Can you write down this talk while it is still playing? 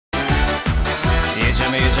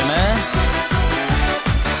my jedziemy.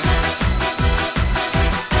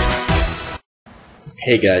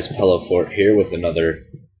 Hey guys, Pellowfort here with another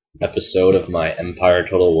episode of my Empire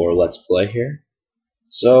Total War Let's Play here.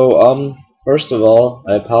 So, first of all,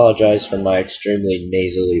 I apologize for my extremely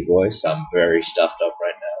nasally voice. I'm very stuffed up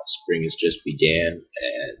right now. Spring has just began,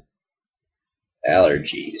 and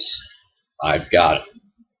allergies. I've got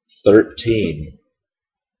 13.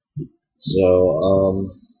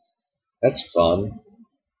 So, that's fun.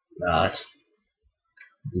 Not.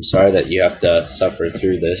 I'm sorry that you have to suffer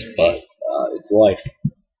through this, but it's life.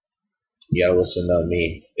 You gotta listen to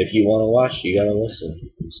me. If you wanna watch, you gotta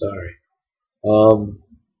listen. I'm sorry.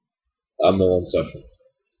 I'm the one suffering.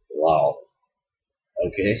 Wow.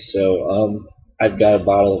 Okay, so I've got a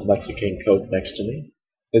bottle of Mexican Coke next to me.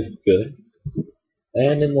 It's good.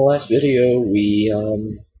 And in the last video, we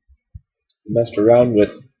messed around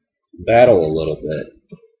with battle a little bit.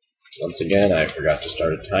 Once again, I forgot to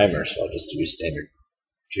start a timer, so I'll just do standard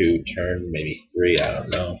 2 turn, maybe 3. I don't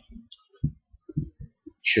know.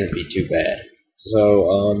 Shouldn't be too bad.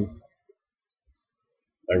 So,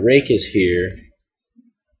 my rake is here.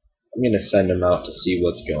 I'm gonna send him out to see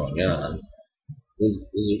what's going on. There's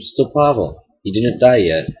still Pavel. He didn't die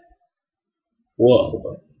yet.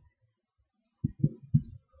 Whoa.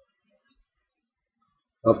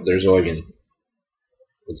 Oh, there's Eugen.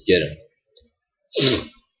 Let's get him.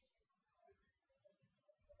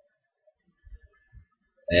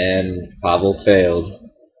 And Pavel failed.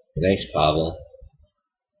 Thanks, Pavel.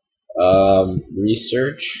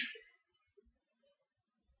 Research.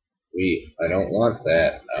 I don't want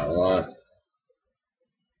that.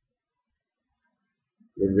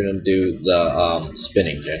 We're gonna do the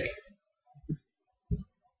spinning jenny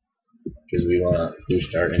because we want to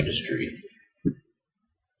boost our industry.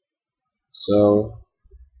 So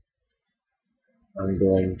I'm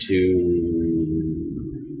going to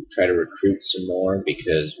try to recruit some more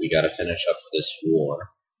because we got to finish up this war.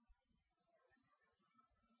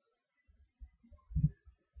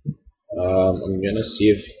 I'm gonna see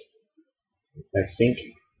if I think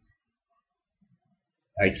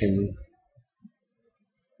I can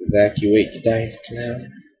evacuate the Gdańsk now.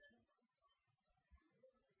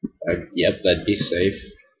 Yep, that'd be safe.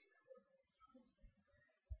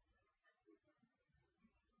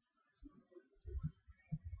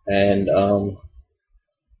 And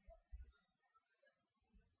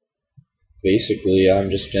basically I'm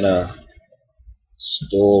just gonna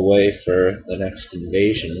stow away for the next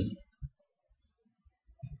invasion.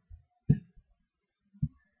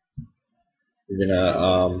 We're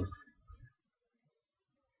gonna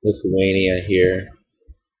Lithuania here.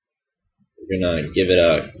 We're gonna give it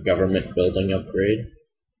a government building upgrade.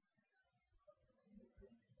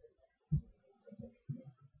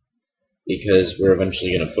 Because we're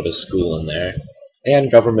eventually gonna put a school in there. And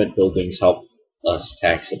government buildings help us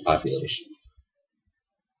tax the population.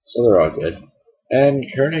 So they're all good. And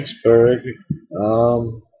Königsberg,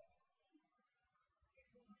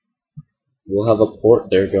 we'll have a port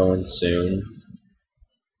there going soon.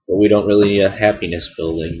 But we don't really need a happiness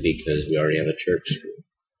building because we already have a church school.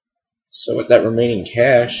 So with that remaining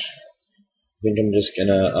cash, I think I'm just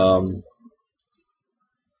gonna,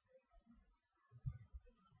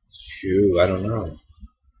 I don't know.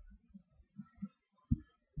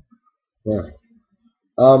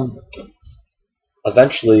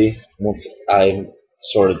 Eventually, once I'm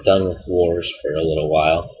sort of done with wars for a little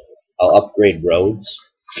while, I'll upgrade roads,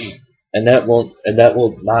 and that will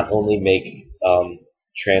not only make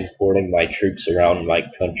transporting my troops around my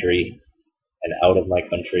country and out of my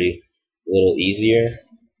country a little easier,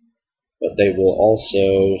 but they will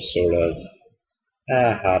also sort of,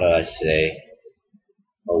 how do I say,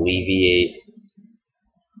 alleviate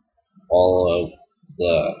all of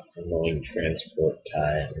the annoying transport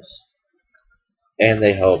times. And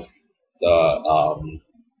they help the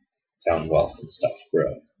town wealth and stuff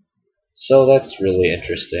grow. So that's really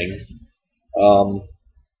interesting.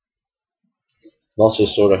 I'm also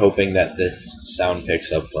sort of hoping that this sound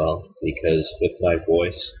picks up well, because with my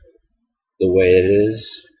voice, the way it is,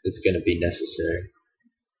 it's going to be necessary.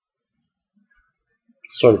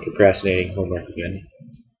 Sort of procrastinating homework again.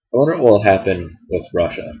 I wonder what will happen with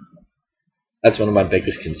Russia. That's one of my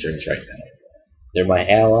biggest concerns right now. They're my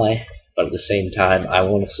ally, but at the same time, I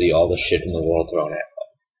want to see all the shit in the world thrown at them.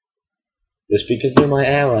 Just because they're my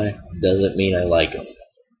ally doesn't mean I like them.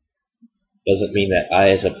 Doesn't mean that I,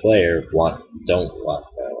 as a player, don't want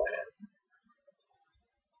their land.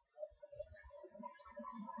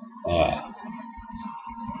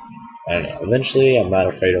 I don't know. Eventually, I'm not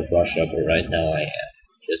afraid of Russia, but right now I am.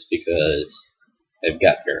 Just because they've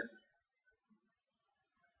got her.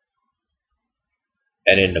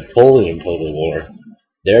 And in Napoleon Total War,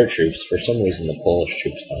 their troops, for some reason the Polish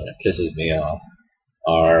troops on it pisses me off,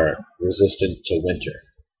 are resistant to winter.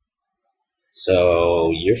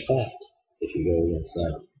 So you're fucked if you go against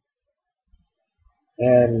them.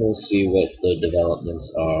 And we'll see what the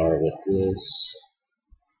developments are with this.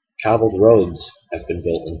 Cobbled roads have been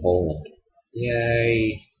built in Poland.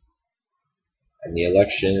 Yay! And the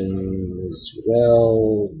elections,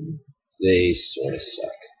 well, they sort of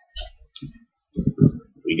suck.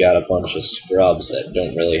 We got a bunch of scrubs that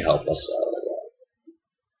don't really help us out a lot.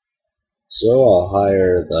 So I'll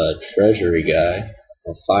hire the treasury guy,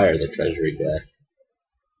 I'll fire the treasury guy,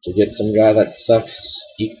 to get some guy that sucks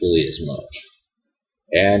equally as much.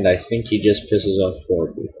 And I think he just pisses off poor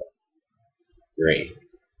people. Great.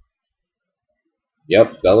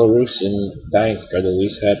 Yep, Belarus and Gdańsk are the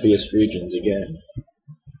least happiest regions again.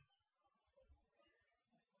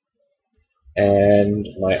 And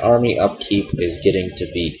my army upkeep is getting to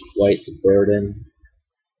be quite the burden.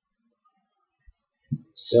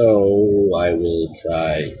 So I will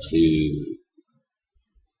try to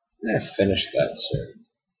finish that soon.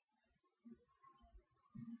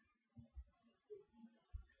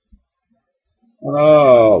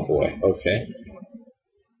 Oh boy, okay.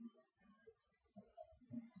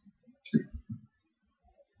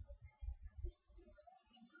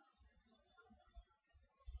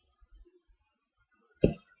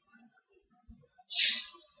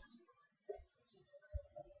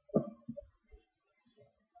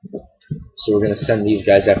 So we're going to send these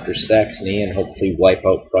guys after Saxony and hopefully wipe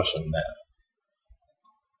out Prussia now.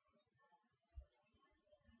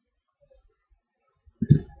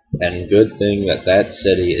 And good thing that that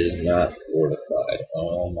city is not fortified.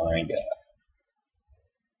 Oh my god.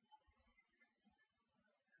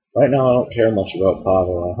 Right now I don't care much about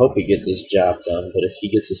Pavel. I hope he gets his job done, but if he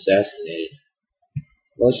gets assassinated,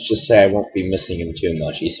 let's just say I won't be missing him too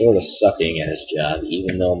much. He's sort of sucking at his job,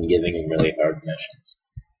 even though I'm giving him really hard missions.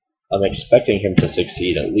 I'm expecting him to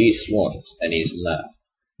succeed at least once, and he's not.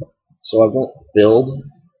 So I won't build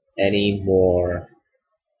any more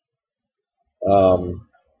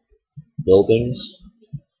buildings.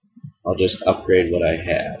 I'll just upgrade what I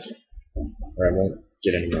have. Or I won't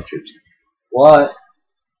get any more troops. What?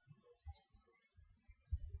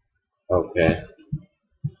 Okay.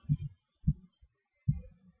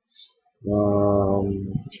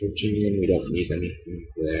 Virginian, we don't need anything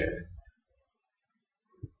there.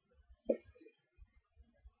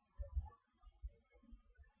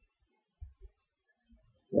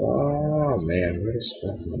 Oh man, where to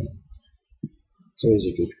spend money? It's always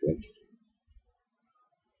a good question.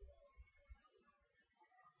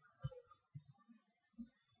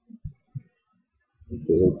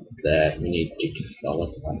 Build that. We need to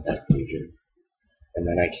develop on that region. And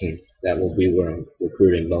then that will be where I'm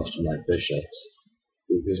recruiting most of my bishops.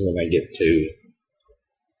 Because when I get to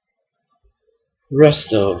the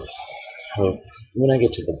rest of, when I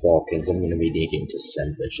get to the Balkans, I'm going to be needing to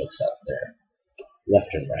send bishops out there,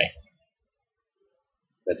 left and right.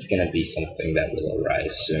 That's going to be something that will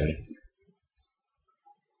arise soon.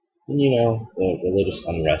 And you know, the religious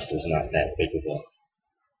unrest is not that big of a,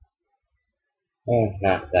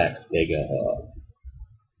 not that big of a,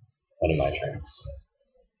 what am I trying to say?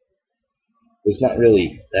 There's not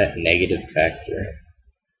really that negative factor,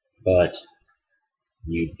 but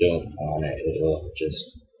you don't want it. It'll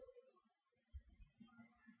just,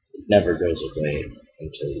 it never goes away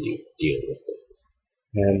until you deal with it.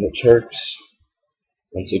 And the Turks,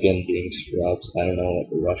 once again being scrubs. I don't know what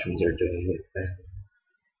the Russians are doing with that.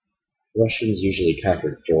 Russians usually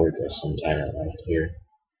conquer Georgia sometime around here.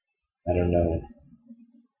 I don't know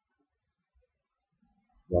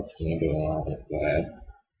what's going to go on with that.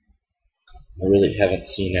 I really haven't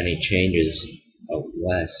seen any changes out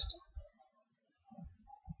west.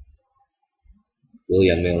 Really,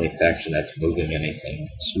 I'm the only faction that's moving anything.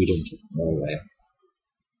 Sweden took Norway.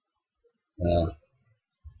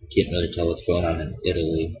 I can't really tell what's going on in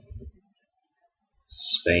Italy.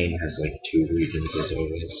 Spain has like 2 regions as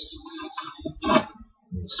always.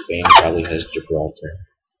 And Spain probably has Gibraltar.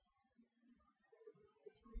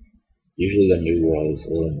 Usually the New World is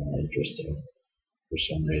a little more interesting for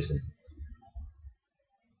some reason.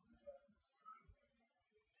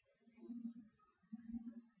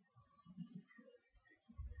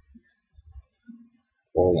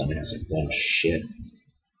 Poland hasn't done shit.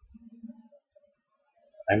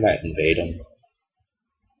 I might invade them.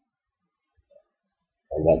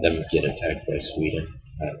 Or let them get attacked by Sweden.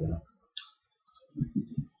 I don't know.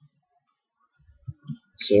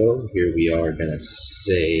 So here we are gonna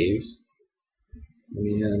save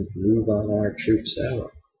and move on our troops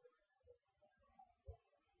out.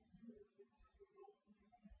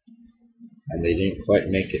 and they didn't quite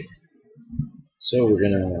make it. So we're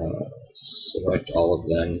gonna select all of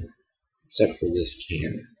them except for this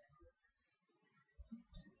can.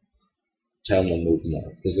 Tell them to move more,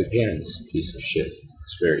 because the can is a piece of shit.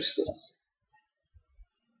 It's very slow.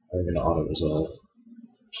 I'm gonna auto resolve.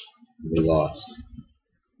 We lost.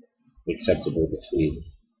 Acceptable defeat.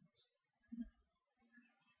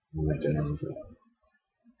 Oh my god.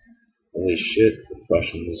 Holy shit, the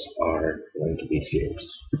Prussians are going to be fierce.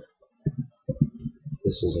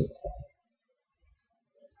 This isn't fun.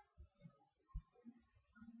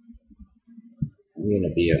 I'm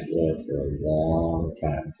gonna be at war for a long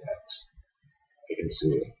time, guys. I can see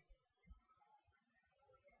it.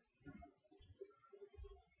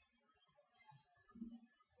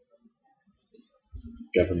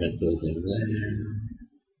 Government building there.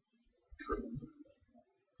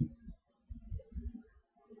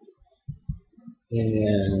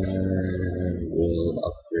 And we'll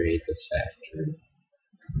upgrade the factory.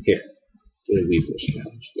 Here, get a Weaver's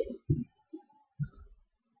challenge.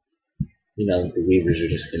 You know, the Weavers are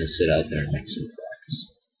just gonna sit out there and make some cracks.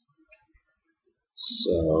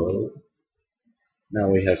 So, now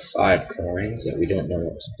we have 5 coins that we don't know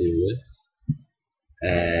what to do with.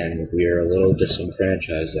 And we are a little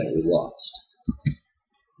disenfranchised that we lost.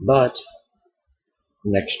 But,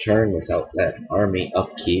 next turn, without that army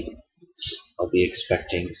upkeep, I'll be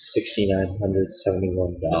expecting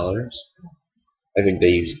 $6,971. I think they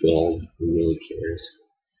use gold. Who really cares?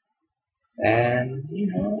 And, you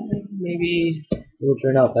know, maybe it'll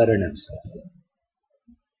turn out better next time.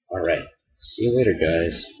 Alright. See you later,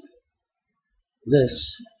 guys. This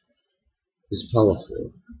is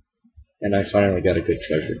Pellowfort. And I finally got a good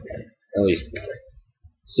treasure there. At least better.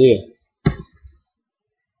 See ya.